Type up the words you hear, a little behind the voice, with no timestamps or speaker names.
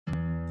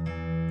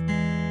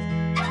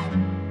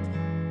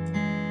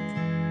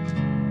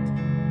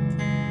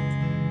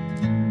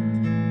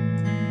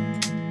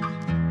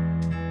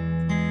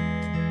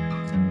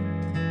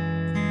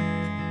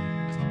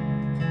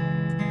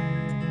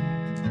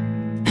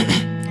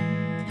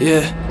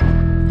Yeah.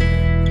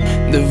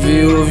 The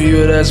view of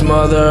you, that's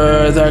Mother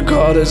Earth, our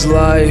God is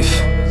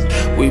life.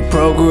 We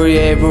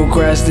procreate,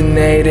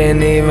 procrastinate,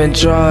 and even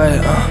try.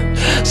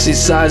 See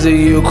sides of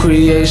you,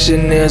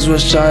 creation is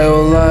what's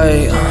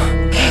childlike.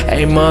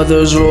 A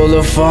mother's rule,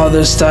 a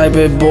father's type,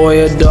 a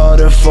boy, a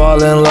daughter,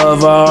 fall in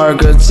love, our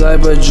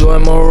archetype, a joy,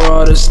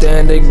 morale,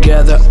 stand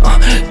together.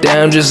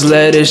 Damn, just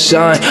let it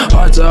shine.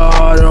 Heart to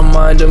heart, or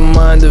mind to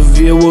mind, the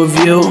view of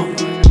you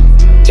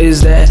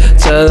is that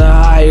to the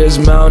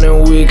highest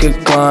mountain we could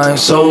climb.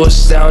 So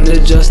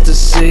astounded just to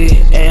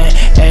see an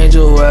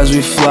angel as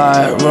we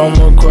fly, roam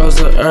across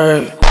the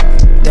earth.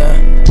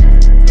 Damn.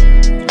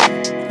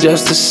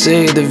 Just to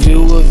see the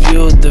view of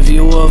you, the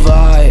view of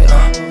I.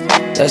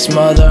 That's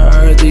Mother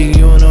Earth, the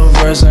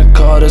universe, I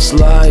call this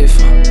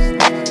life.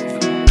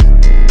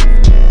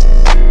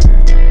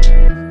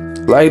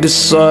 Like the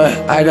soy,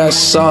 I got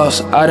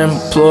sauce, I'd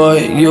employ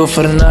you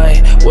for the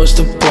night. What's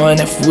the point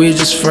if we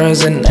just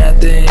friends and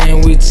at the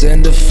end we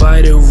tend to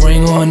fight? A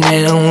ring on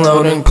and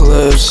unloading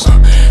clips.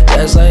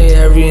 That's like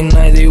every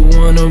night they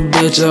want a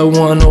bitch, I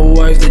want a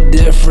wife. The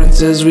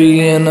difference is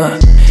we in a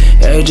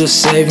age of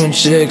saving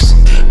chicks.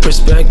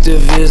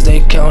 Perspective is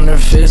they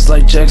counterfeits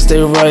like checks,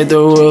 they write the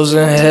rules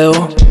in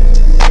hell.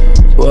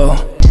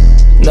 Well,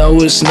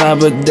 no it's not,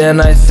 but then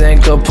I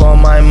think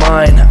upon my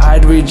mind,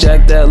 I'd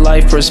reject that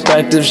life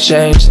perspectives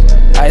changed.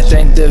 I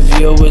think the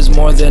view is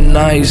more than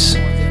nice.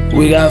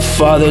 We got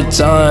father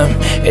time,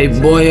 a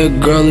boy, a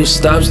girl who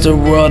stops the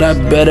world. I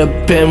bet a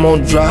pin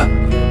won't drop.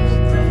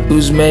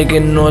 Who's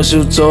making noise,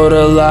 who told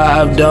a lie?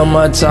 I've done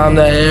my time,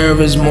 the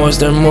air is moist,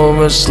 they're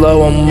moving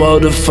slow, I'm well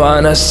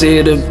defined. I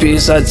see the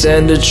peace, I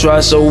tend to try,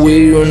 so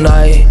we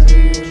unite.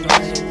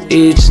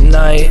 Each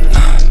night,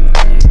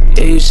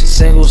 each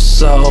single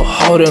soul,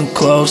 holding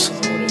close.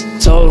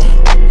 Told 'em,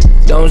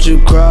 don't you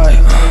cry,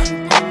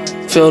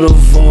 fill the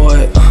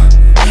void.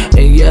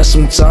 And yeah,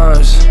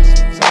 sometimes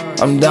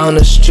I'm down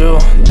as true,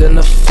 then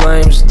the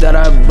flames that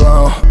I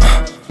blow.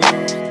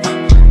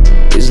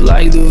 It's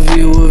like the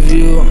view of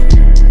you,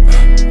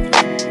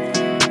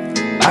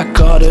 I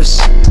call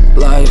this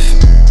life.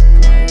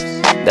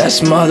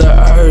 That's Mother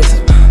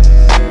Earth,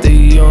 the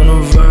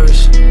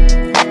universe,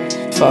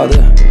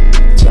 Father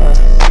Time.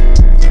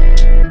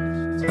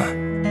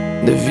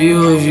 The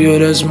view of you,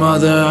 that's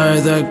Mother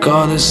Earth, I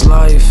call this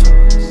life.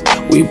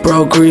 We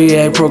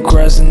procreate,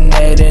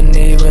 procrastinate, and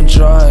even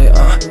try.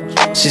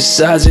 See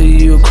sides of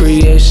you,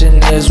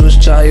 creation is what's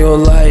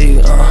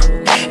childlike.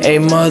 A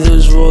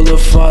mother's role, a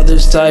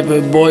father's type,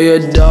 a boy,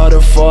 a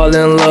daughter, fall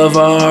in love,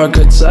 our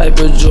archetype,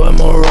 a joy,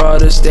 morale,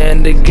 to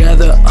stand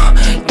together.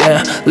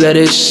 Damn, let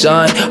it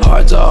shine,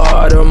 heart to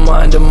heart, or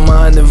mind to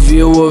mind. The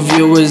view of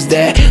you is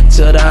that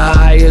to the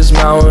highest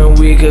mountain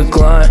we could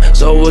climb.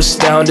 So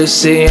astounded to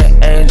see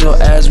an angel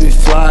as we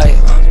fly.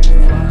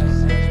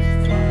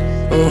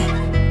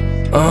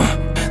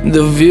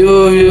 The view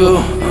of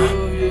you,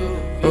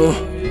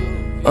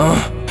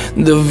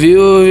 the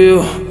view of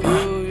you.